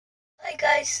Hi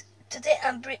guys, today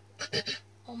I'm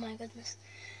oh my goodness.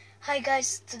 Hi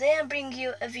guys, today I'm bringing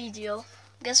you a video.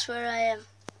 Guess where I am?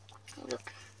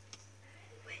 Look.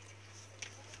 Wait.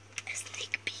 A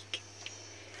sneak peek.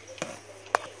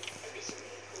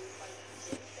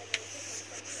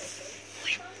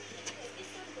 Wait.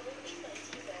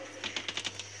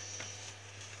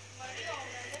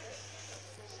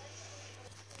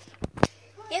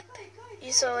 Yep,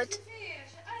 you saw it.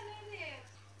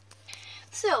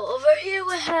 So over here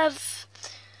we have,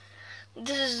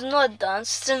 this is not done,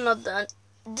 still not done.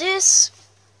 This,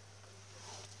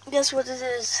 guess what it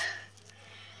is?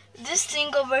 This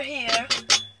thing over here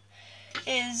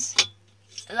is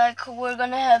like we're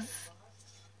gonna have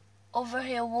over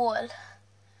here wall,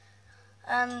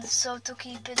 and so to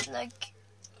keep it like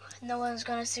no one's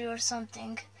gonna see or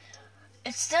something.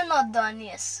 It's still not done,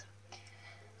 yes.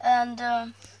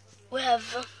 And we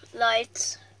have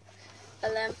lights, a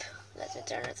lamp. Let me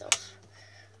turn it off.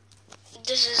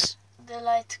 This is the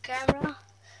light camera.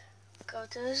 Go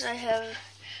to this. I have,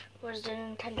 where's the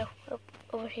Nintendo? Oh,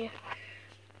 over here.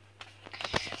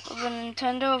 Over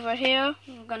Nintendo over here.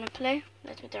 I'm gonna play.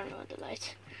 Let me turn on the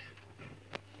light.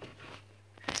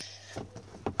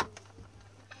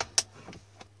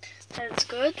 That's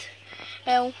good.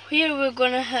 And here we're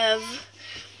gonna have,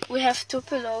 we have two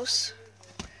pillows.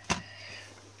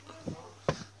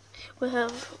 We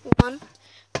have one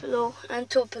pillow and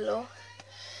two pillow,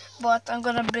 but I'm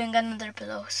gonna bring another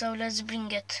pillow, so let's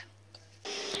bring it.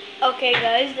 Okay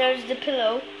guys, there's the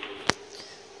pillow.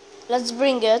 Let's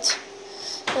bring it,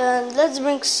 and let's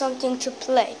bring something to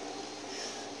play.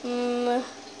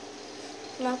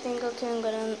 Nothing. Okay, I'm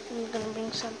gonna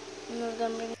bring some. I'm not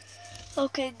gonna bring.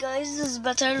 Okay guys, this is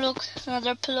better. Look,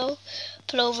 another pillow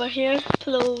over here,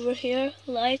 pillow over here,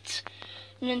 lights,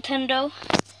 Nintendo,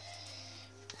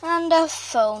 and a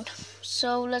phone.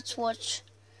 So let's watch.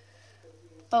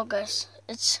 Oh guys,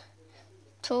 it's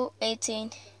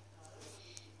 2:18.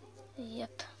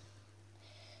 Yep.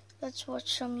 Let's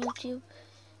watch some YouTube.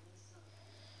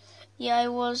 Yeah, I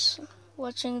was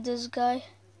watching this guy.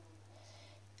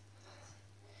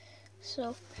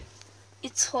 So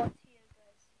it's hot here,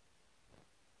 guys.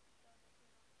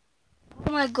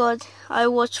 Oh my god, I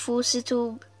watched Fusi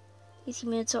Tube 80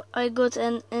 minutes. I got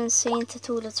an insane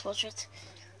tattoo. Let's watch it.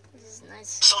 This is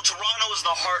nice. So Toronto is the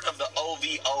heart of the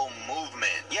OVO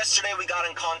movement. Yesterday we got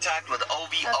in contact with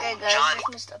OVO Okay guys, Johnny.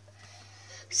 let me stop.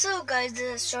 So guys, this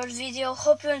is a short video.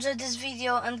 Hope you enjoyed this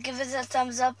video and give it a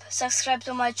thumbs up. Subscribe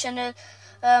to my channel.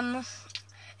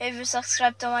 If you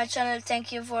subscribe to my channel,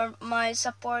 thank you for my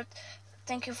support.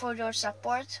 Thank you for your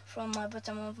support from my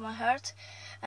bottom of my heart.